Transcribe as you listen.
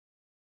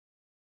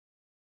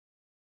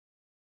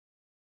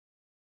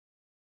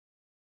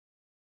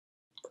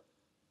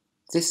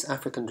This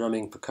African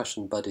Drumming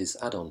Percussion Buddies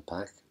add-on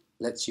pack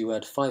lets you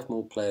add 5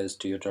 more players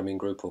to your drumming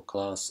group or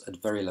class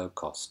at very low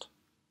cost.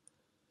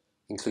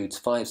 Includes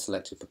 5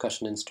 selected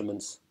percussion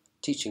instruments,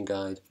 teaching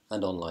guide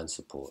and online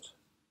support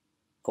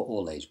for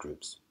all age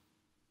groups.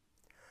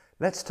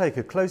 Let's take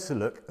a closer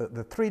look at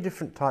the 3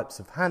 different types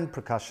of hand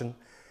percussion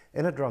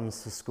in a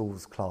Drums for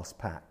Schools class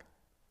pack.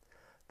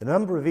 The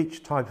number of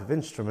each type of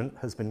instrument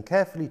has been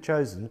carefully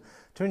chosen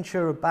to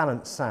ensure a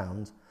balanced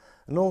sound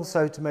and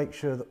also to make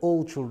sure that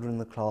all children in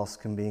the class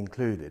can be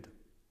included.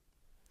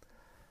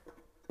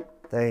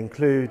 They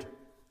include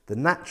the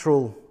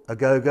natural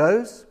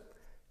agogos,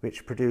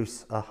 which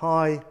produce a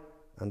high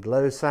and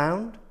low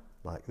sound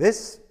like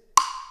this.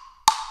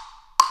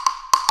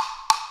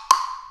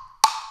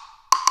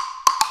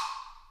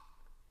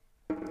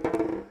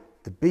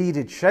 The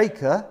beaded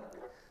shaker,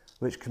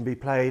 which can be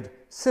played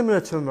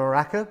similar to a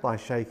maraca by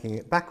shaking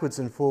it backwards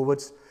and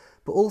forwards,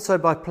 but also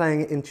by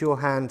playing it into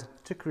your hand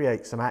to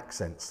create some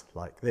accents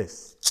like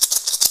this.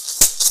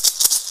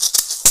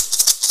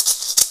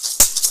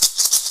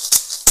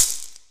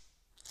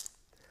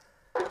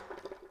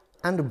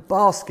 And a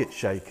basket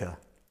shaker,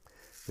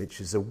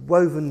 which is a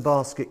woven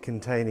basket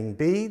containing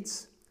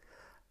beads,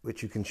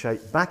 which you can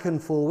shake back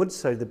and forwards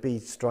so the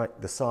beads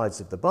strike the sides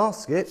of the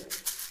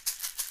basket,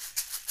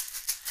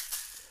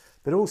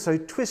 but also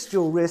twist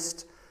your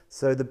wrist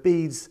so the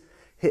beads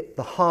hit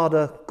the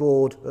harder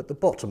gourd at the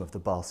bottom of the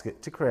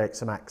basket to create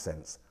some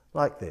accents,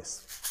 like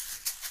this.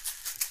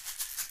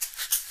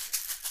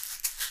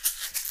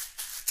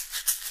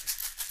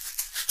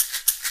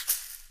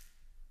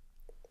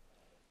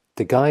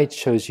 The guide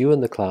shows you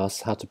and the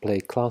class how to play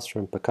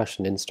classroom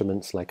percussion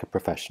instruments like a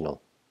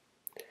professional.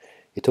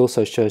 It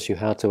also shows you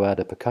how to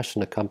add a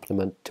percussion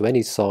accompaniment to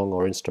any song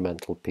or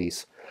instrumental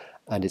piece,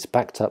 and it's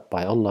backed up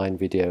by online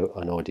video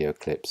and audio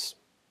clips.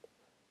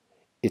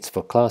 It's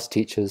for class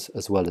teachers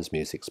as well as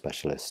music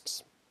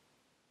specialists.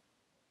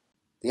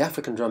 The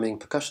African Drumming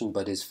Percussion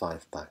Buddies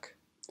 5-pack,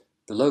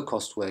 the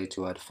low-cost way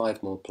to add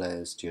 5 more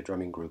players to your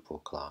drumming group or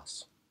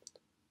class,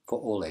 for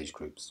all age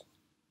groups.